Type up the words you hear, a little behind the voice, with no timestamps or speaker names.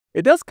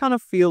It does kind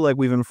of feel like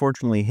we've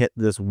unfortunately hit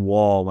this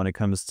wall when it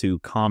comes to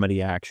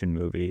comedy action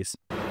movies.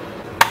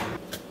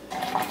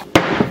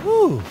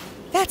 Ooh,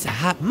 that's a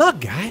hot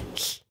mug, guy.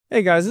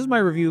 Hey guys, this is my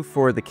review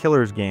for The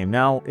Killer's Game.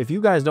 Now, if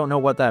you guys don't know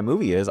what that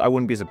movie is, I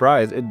wouldn't be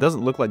surprised. It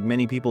doesn't look like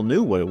many people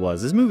knew what it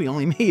was. This movie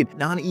only made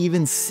not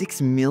even 6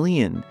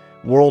 million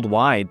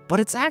worldwide, but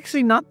it's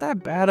actually not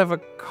that bad of a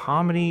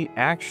comedy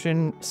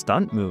action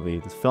stunt movie.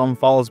 This film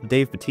follows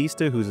Dave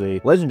Bautista, who's a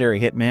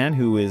legendary hitman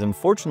who is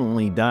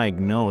unfortunately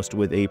diagnosed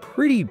with a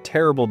pretty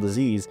terrible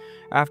disease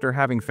after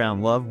having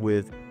found love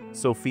with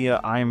Sofia,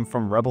 I'm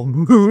from Rebel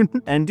Moon.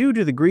 And due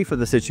to the grief of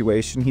the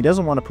situation, he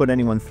doesn't want to put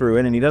anyone through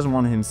it, and he doesn't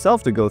want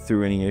himself to go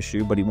through any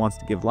issue, but he wants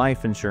to give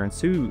life insurance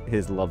to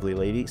his lovely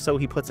lady, so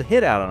he puts a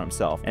hit out on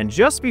himself. And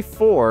just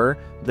before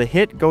the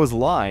hit goes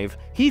live,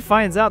 he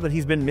finds out that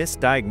he's been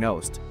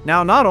misdiagnosed.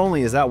 Now, not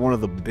only is that one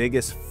of the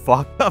biggest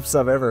fuck-ups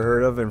I've ever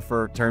heard of in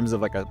terms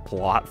of like a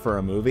plot for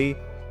a movie,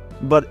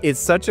 but it's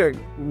such a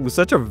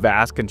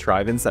vast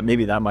contrivance that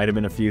maybe that might have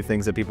been a few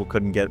things that people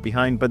couldn't get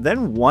behind. But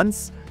then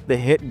once the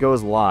hit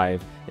goes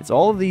live, it's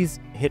all of these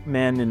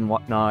hitmen and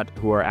whatnot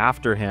who are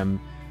after him,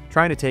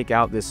 trying to take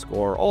out this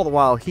score, all the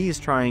while he's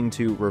trying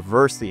to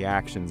reverse the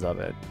actions of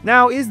it.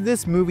 Now, is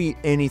this movie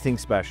anything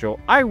special?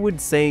 I would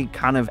say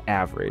kind of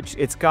average.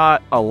 It's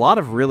got a lot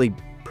of really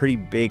pretty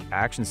big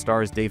action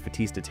stars: Dave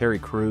Bautista, Terry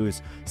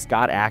Crews,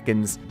 Scott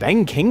Adkins.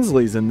 Ben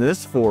Kingsley's in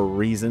this for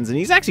reasons, and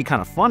he's actually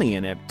kind of funny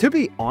in it. To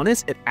be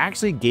honest, it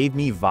actually gave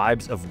me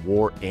vibes of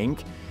War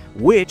Inc.,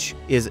 which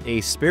is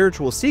a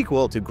spiritual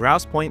sequel to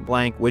Grouse Point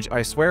Blank, which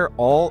I swear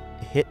all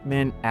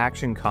hitman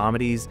action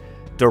comedies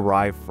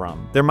derive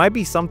from. There might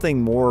be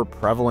something more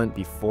prevalent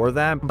before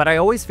that, but I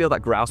always feel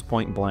that Grouse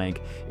Point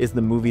Blank is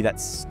the movie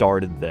that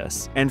started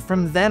this. And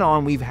from then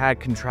on, we've had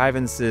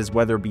contrivances,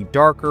 whether it be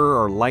darker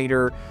or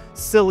lighter,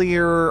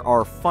 sillier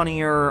or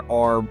funnier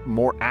or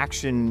more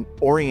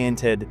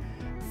action-oriented,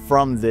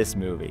 from this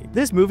movie.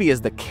 This movie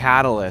is the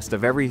catalyst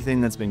of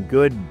everything that's been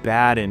good,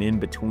 bad, and in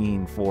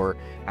between for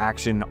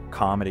action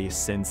comedy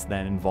since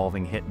then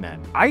involving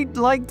hitmen. I'd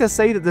like to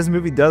say that this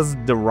movie does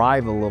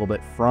derive a little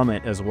bit from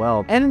it as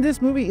well. And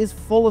this movie is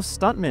full of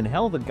stuntmen.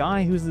 Hell, the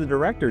guy who's the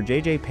director,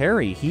 J.J.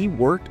 Perry, he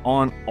worked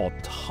on a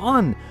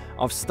ton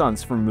of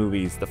stunts for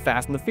movies: the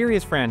Fast and the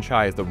Furious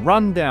franchise, the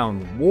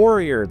Rundown,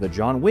 Warrior, the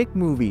John Wick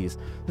movies.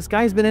 This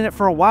guy's been in it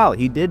for a while.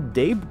 He did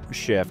Day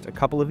Shift a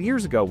couple of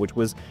years ago, which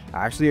was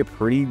actually a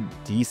pretty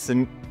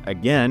decent,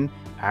 again,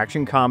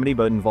 action comedy,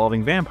 but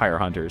involving vampire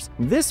hunters.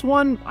 This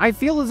one, I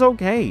feel, is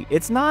okay.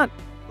 It's not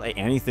like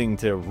anything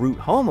to root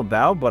home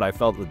about, but I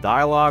felt the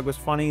dialogue was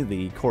funny,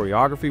 the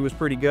choreography was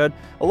pretty good.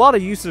 A lot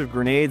of use of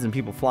grenades and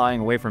people flying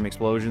away from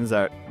explosions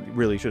that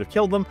really should have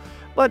killed them,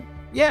 but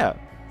yeah.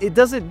 It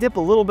doesn't dip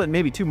a little bit,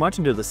 maybe too much,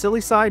 into the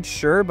silly side,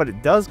 sure, but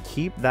it does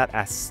keep that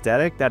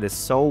aesthetic that is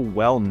so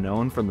well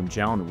known from the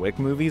John Wick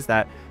movies,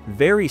 that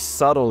very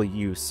subtle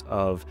use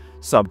of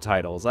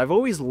subtitles. I've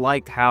always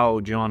liked how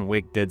John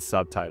Wick did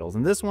subtitles,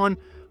 and this one,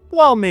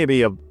 while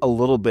maybe a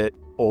little bit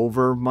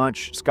over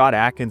much, Scott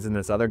Adkins and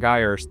this other guy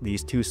are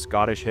these two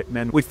Scottish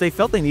hitmen, which they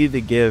felt they needed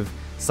to give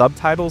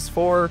subtitles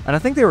for, and I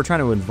think they were trying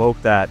to invoke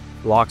that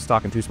Lock,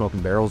 Stock, and Two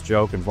Smoking Barrels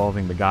joke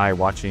involving the guy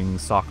watching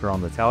soccer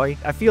on the telly.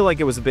 I feel like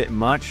it was a bit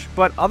much,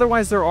 but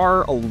otherwise there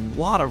are a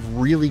lot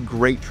of really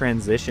great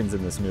transitions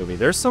in this movie.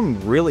 There's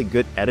some really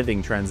good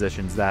editing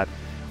transitions that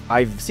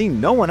I've seen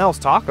no one else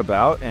talk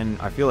about, and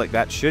I feel like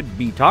that should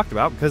be talked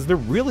about because they're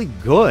really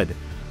good.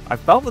 I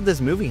felt that this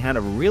movie had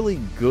a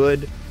really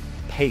good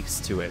pace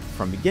to it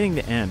from beginning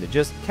to end. It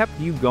just kept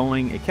you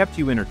going, it kept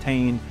you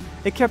entertained,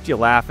 it kept you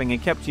laughing,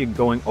 it kept you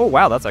going, oh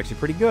wow, that's actually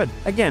pretty good.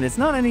 Again, it's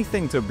not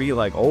anything to be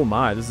like, oh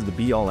my, this is the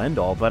be-all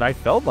end-all, but I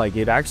felt like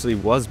it actually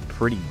was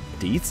pretty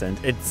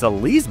decent. It's at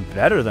least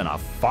better than a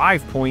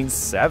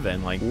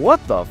 5.7. Like, what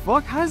the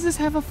fuck? How does this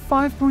have a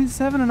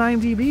 5.7 on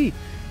IMDb?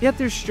 Yet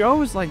there's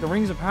shows like The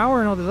Rings of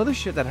Power and all this other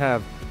shit that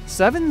have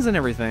 7s and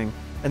everything,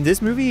 and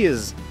this movie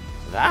is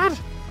that?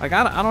 Like,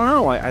 I don't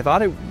know. I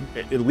thought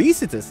at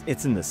least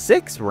it's in the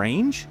 6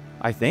 range,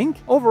 I think.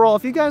 Overall,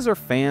 if you guys are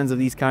fans of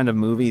these kind of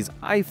movies,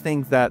 I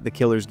think that The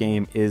Killer's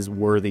Game is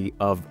worthy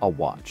of a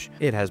watch.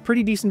 It has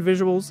pretty decent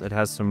visuals, it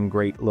has some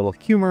great little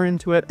humor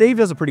into it. Dave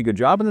does a pretty good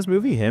job in this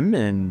movie. Him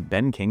and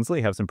Ben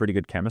Kingsley have some pretty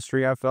good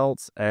chemistry, I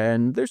felt,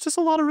 and there's just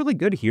a lot of really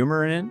good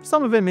humor in it.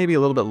 Some of it maybe a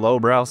little bit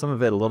lowbrow, some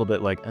of it a little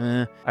bit like,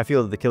 I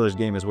feel that The Killer's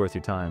Game is worth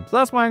your time. So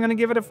that's why I'm gonna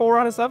give it a 4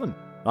 out of 7.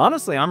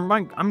 Honestly,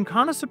 I'm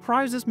kind of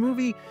surprised this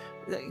movie.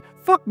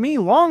 Fuck me,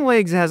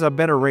 Longlegs has a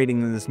better rating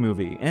than this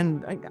movie,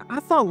 and I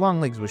thought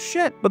Longlegs was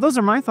shit. But those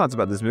are my thoughts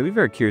about this movie.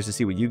 Very curious to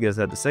see what you guys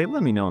had to say.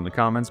 Let me know in the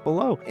comments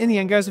below. In the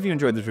end, guys, if you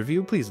enjoyed this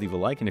review, please leave a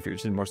like, and if you're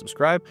interested in more,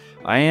 subscribe.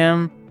 I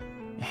am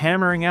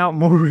hammering out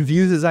more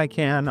reviews as I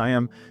can. I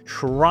am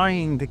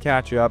trying to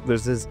catch up.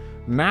 There's this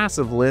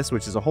massive list,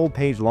 which is a whole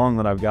page long,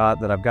 that I've got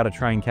to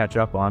try and catch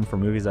up on for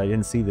movies I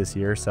didn't see this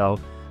year. So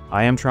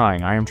I am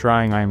trying.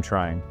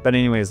 But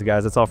anyways,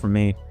 guys, that's all from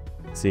me.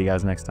 See you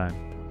guys next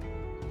time.